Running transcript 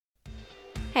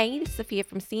Hey, this is Sophia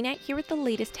from CNET here with the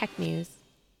latest tech news.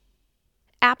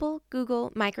 Apple,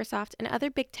 Google, Microsoft, and other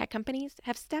big tech companies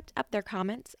have stepped up their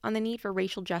comments on the need for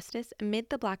racial justice amid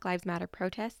the Black Lives Matter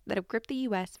protests that have gripped the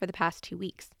U.S. for the past 2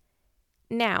 weeks.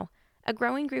 Now, a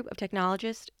growing group of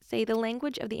technologists say the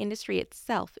language of the industry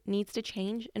itself needs to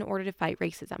change in order to fight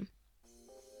racism.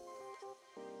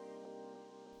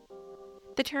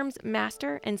 The terms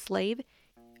master and slave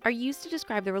are used to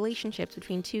describe the relationships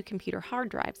between two computer hard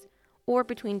drives or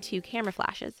between two camera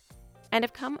flashes, and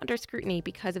have come under scrutiny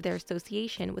because of their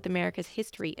association with America's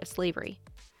history of slavery.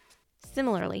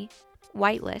 Similarly,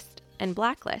 whitelist and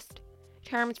blacklist,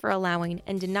 terms for allowing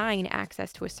and denying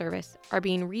access to a service, are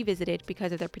being revisited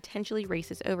because of their potentially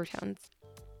racist overtones.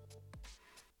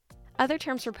 Other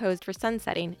terms proposed for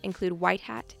sunsetting include white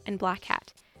hat and black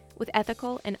hat, with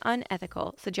ethical and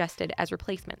unethical suggested as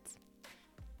replacements.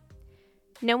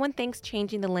 No one thinks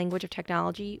changing the language of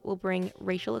technology will bring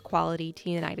racial equality to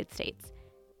the United States,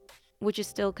 which is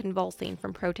still convulsing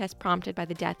from protests prompted by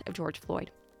the death of George Floyd,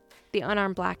 the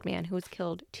unarmed black man who was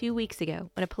killed 2 weeks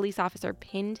ago when a police officer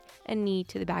pinned a knee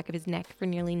to the back of his neck for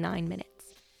nearly 9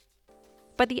 minutes.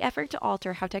 But the effort to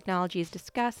alter how technology is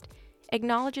discussed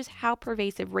acknowledges how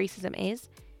pervasive racism is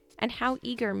and how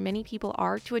eager many people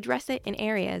are to address it in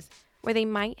areas where they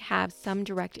might have some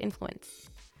direct influence.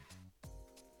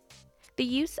 The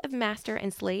use of master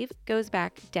and slave goes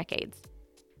back decades.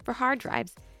 For hard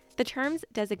drives, the terms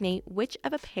designate which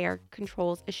of a pair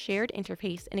controls a shared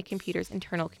interface in a computer's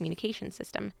internal communication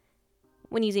system.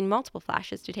 When using multiple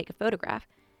flashes to take a photograph,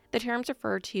 the terms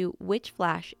refer to which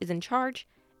flash is in charge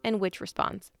and which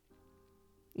responds.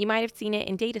 You might have seen it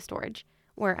in data storage,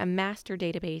 where a master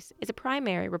database is a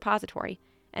primary repository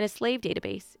and a slave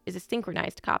database is a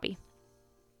synchronized copy.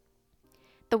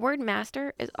 The word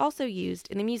master is also used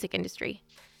in the music industry,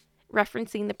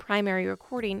 referencing the primary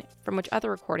recording from which other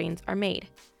recordings are made.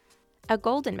 A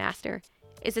golden master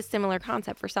is a similar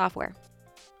concept for software.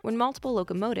 When multiple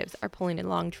locomotives are pulling a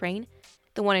long train,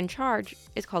 the one in charge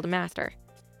is called a master,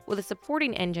 with a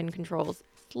supporting engine controls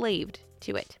slaved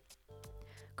to it.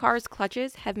 Cars'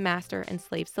 clutches have master and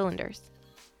slave cylinders.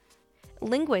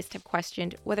 Linguists have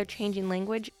questioned whether changing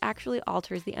language actually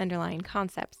alters the underlying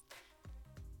concepts.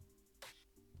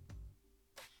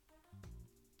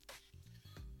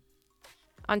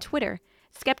 On Twitter,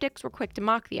 skeptics were quick to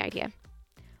mock the idea.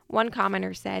 One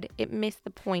commenter said it missed the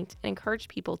point and encouraged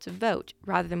people to vote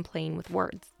rather than playing with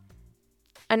words.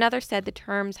 Another said the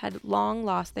terms had long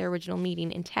lost their original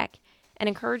meaning in tech and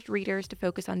encouraged readers to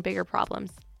focus on bigger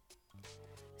problems.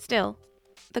 Still,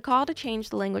 the call to change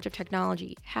the language of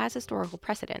technology has historical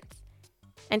precedents.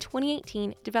 In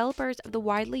 2018, developers of the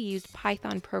widely used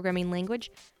Python programming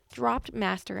language dropped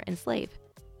master and slave.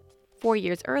 4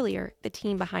 years earlier, the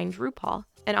team behind Drupal,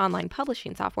 an online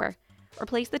publishing software,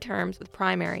 replaced the terms with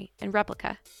primary and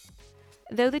replica,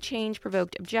 though the change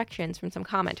provoked objections from some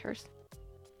commenters.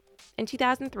 In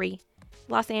 2003,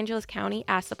 Los Angeles County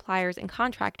asked suppliers and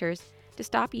contractors to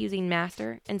stop using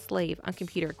master and slave on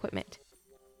computer equipment.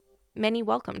 Many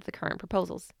welcomed the current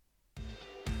proposals.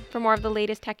 For more of the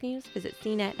latest tech news, visit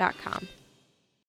cnet.com.